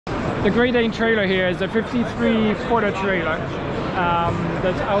The Great Dane trailer here is a 53-footer trailer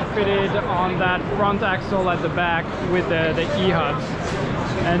that's outfitted on that front axle at the back with the eHubs.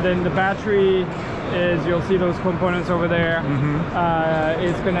 And then the battery is, you'll see those components over there,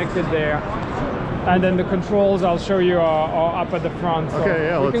 is connected there. And then the controls I'll show you are up at the front. So okay,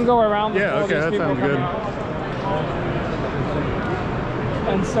 yeah. we can go around. Yeah, okay, that sounds good.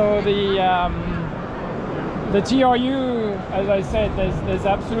 And so the TRU, as I said, there's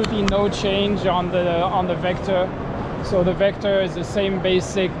absolutely no change on the Vector. So the Vector is the same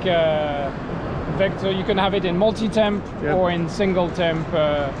basic Vector. You can have it in multi-temp or in single temp.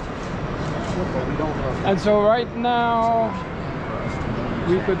 And so right now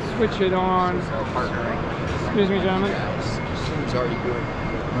we could switch it on. Excuse me, gentlemen.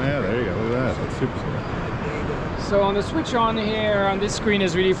 Oh yeah, there you go. Look at that. That's super cool. So on the switch on here, on this screen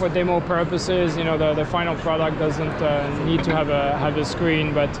is really for demo purposes. You know, the final product doesn't need to have a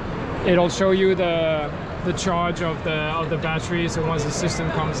screen, but it'll show you the charge of the battery. So once the system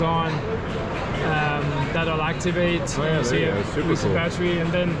comes on, that'll activate. Oh yeah, there you go. Super cool. The battery,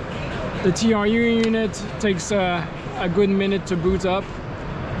 and then the TRU unit takes a good minute to boot up,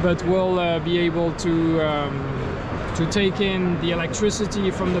 but we'll be able to take in the electricity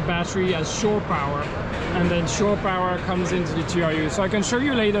from the battery as shore power, and then shore power comes into the TRU. So I can show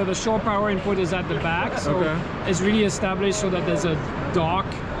you later, the shore power input is at the back, so it's really established so that there's a dock.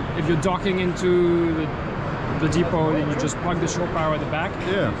 If you're docking into the depot, then you just plug the shore power at the back,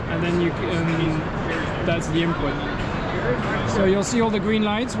 and then that's the input. So you'll see all the green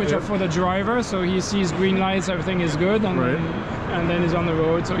lights, which are for the driver, so he sees green lights, everything is good, and then he's on the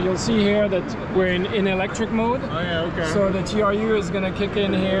road. So you'll see here that we're in electric mode. Oh yeah, okay. So the TRU is going to kick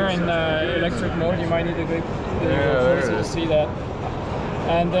in here in electric mode. You might need to go closer to see that.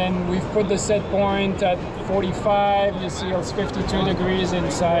 And then we've put the set point at 45. You see it's 52 degrees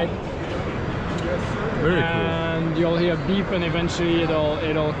inside. Very cool. And you'll hear a beep, and eventually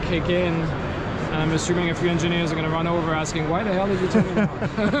it'll kick in. I'm assuming a few engineers are going to run over asking, why the hell did you turn it on?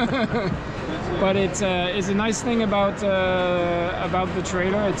 But it's a nice thing about the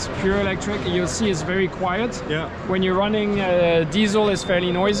trailer. It's pure electric. You'll see it's very quiet. Yeah. When you're running diesel, is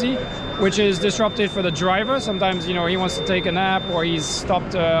fairly noisy, which is disruptive for the driver. Sometimes, you know, he wants to take a nap or he's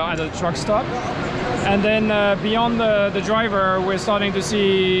stopped at a truck stop. And then beyond the driver, we're starting to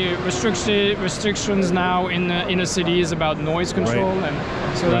see restrictions now in the cities about noise control,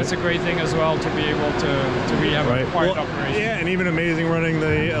 and so that's a great thing as well, to be able to really have a quiet operation. Yeah, and even amazing running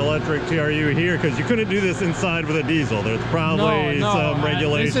the electric TRU here, because you couldn't do this inside with a diesel. There's probably some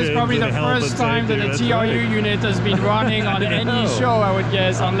regulations. This is probably the first time that the TRU unit has been running on any show, I would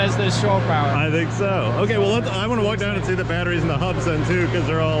guess, unless there's shore power. I think so. Okay, well, I want to walk down and see the batteries and the hubs then too, because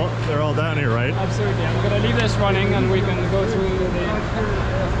they're all down here, right? Absolutely. I'm going to leave this running, and we can go through the...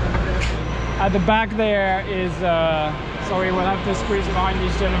 At the back there is... sorry, we'll have to squeeze behind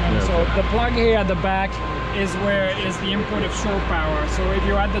these gentlemen. Yeah. So the plug here at the back is where is the input of shore power. So if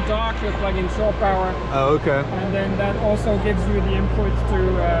you're at the dock, you plug in shore power. Oh, okay. And then that also gives you the input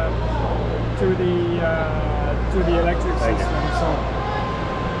to the electric system. So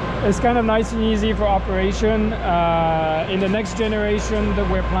it's kind of nice and easy for operation. In the next generation that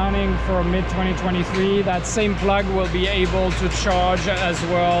we're planning for mid-2023, that same plug will be able to charge as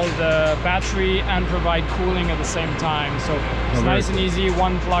well the battery and provide cooling at the same time. So it's nice and easy,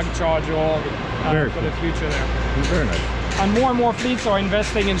 one plug charge all for the future there. Very nice. And more fleets are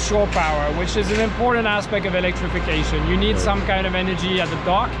investing in shore power, which is an important aspect of electrification. You need some kind of energy at the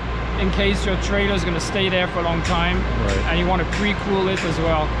dock in case your trailer is going to stay there for a long time, and you want to pre-cool it as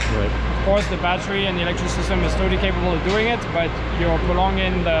well. Of course, the battery and the electric system is totally capable of doing it, but you're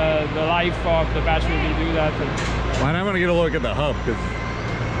prolonging the life of the battery if you do that. Well, and I'm going to get a look at the hub, because...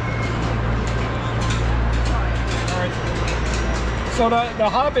 So the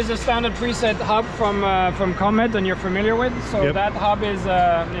hub is a standard preset hub from ConMet, and you're familiar with. So that hub is,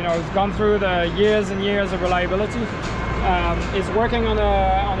 you know, it's gone through the years and years of reliability. It's working on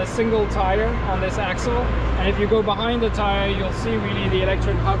a single tire on this axle, and if you go behind the tire, you'll see really the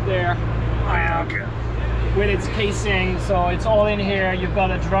electric hub there with its casing. So it's all in here. You've got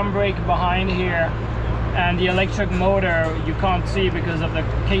a drum brake behind here, and the electric motor you can't see because of the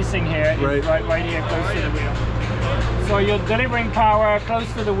casing here. It's right here close to the wheel. So you're delivering power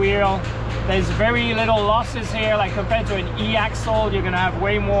close to the wheel. There's very little losses here, like compared to an e-axle, you're going to have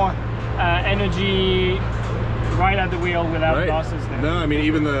way more energy right at the wheel without losses there. No, I mean,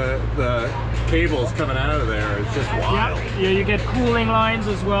 even the cables coming out of there, it's just wild. Yeah, you get cooling lines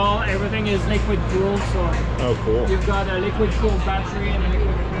as well. Everything is liquid cooled, so cool. You've got a liquid cooled battery and a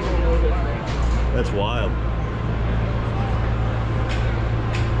liquid cooled motor. That's wild.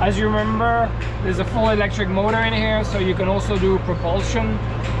 As you remember, there's a full electric motor in here, so you can also do propulsion,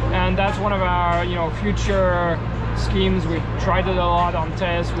 and that's one of our future schemes. We've tried it a lot on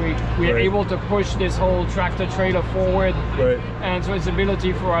tests. We are able to push this whole tractor trailer forward, and so it's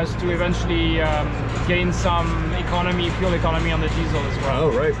ability for us to eventually gain some fuel economy on the diesel as well.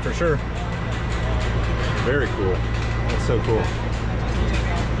 Oh, right, for sure. Very cool. That's so cool.